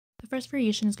The first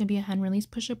variation is going to be a hand release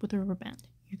push-up with a rubber band.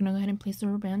 You're going to go ahead and place the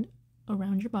rubber band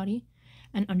around your body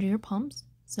and under your palms,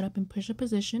 set up in push-up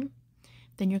position.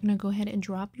 Then you're going to go ahead and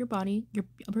drop your body, your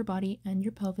upper body and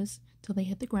your pelvis till they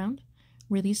hit the ground.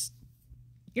 Release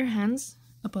your hands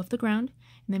above the ground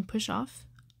and then push off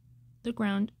the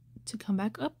ground to come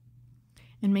back up,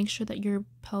 and make sure that your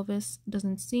pelvis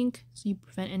doesn't sink so you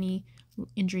prevent any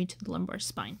injury to the lumbar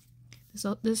spine.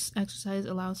 This exercise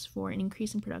allows for an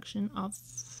increase in production off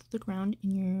the ground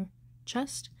in your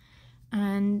chest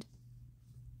and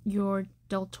your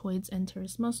deltoids and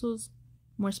teres muscles,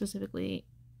 more specifically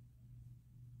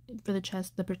for the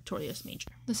chest, the pectoralis major.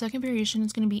 The second variation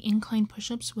is going to be incline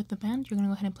push-ups with the band. You're going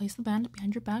to go ahead and place the band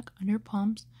behind your back, under your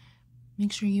palms.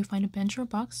 Make sure you find a bench or a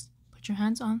box, put your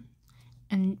hands on,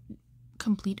 and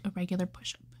complete a regular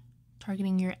push-up,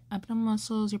 targeting your abdominal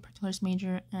muscles, your pectoralis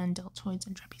major, and deltoids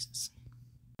and trapezius.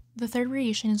 The third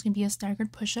variation is going to be a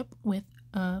staggered push-up with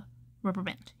a rubber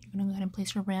band. You're going to go ahead and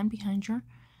place your band behind your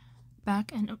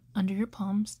back and under your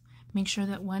palms. Make sure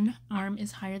that one arm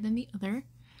is higher than the other,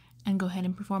 and go ahead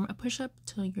and perform a push-up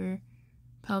till your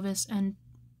pelvis and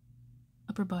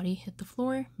upper body hit the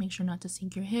floor. Make sure not to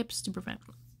sink your hips to prevent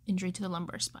injury to the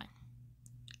lumbar spine.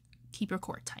 Keep your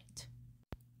core tight.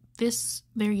 This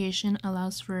variation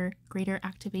allows for greater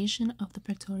activation of the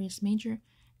pectoralis major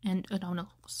and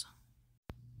abdominals.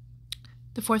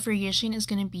 The fourth variation is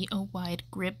going to be a wide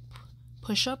grip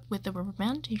push-up with the rubber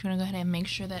band. You're going to go ahead and make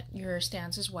sure that your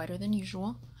stance is wider than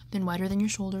usual, then wider than your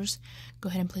shoulders. Go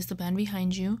ahead and place the band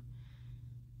behind you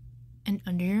and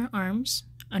under your arms,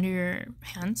 under your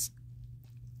hands.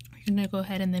 You're going to go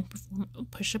ahead and then perform a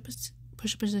push-up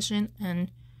position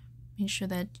and make sure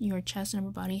that your chest and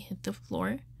upper body hit the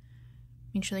floor.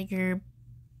 Make sure that your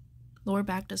lower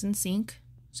back doesn't sink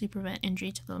so you prevent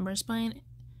injury to the lumbar spine.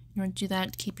 In order to do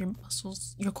that, keep your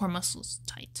core muscles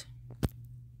tight.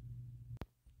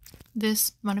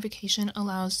 This modification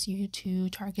allows you to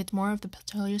target more of the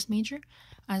pectoralis major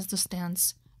as the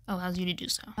stance allows you to do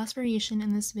so. Last variation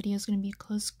in this video is going to be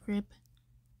close grip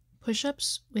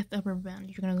push-ups with a rubber band.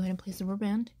 You're going to go ahead and place the rubber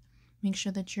band. Make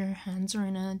sure that your hands are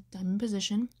in a diamond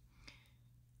position.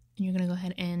 And you're going to go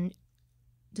ahead and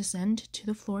descend to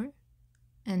the floor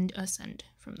and ascend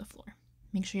from the floor.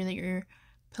 Make sure that your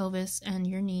pelvis and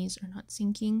your knees are not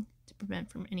sinking to prevent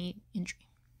from any injury.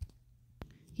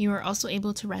 You are also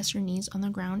able to rest your knees on the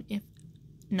ground if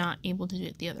not able to do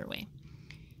it the other way.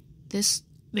 This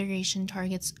variation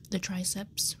targets the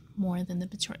triceps more than the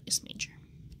pectoralis major.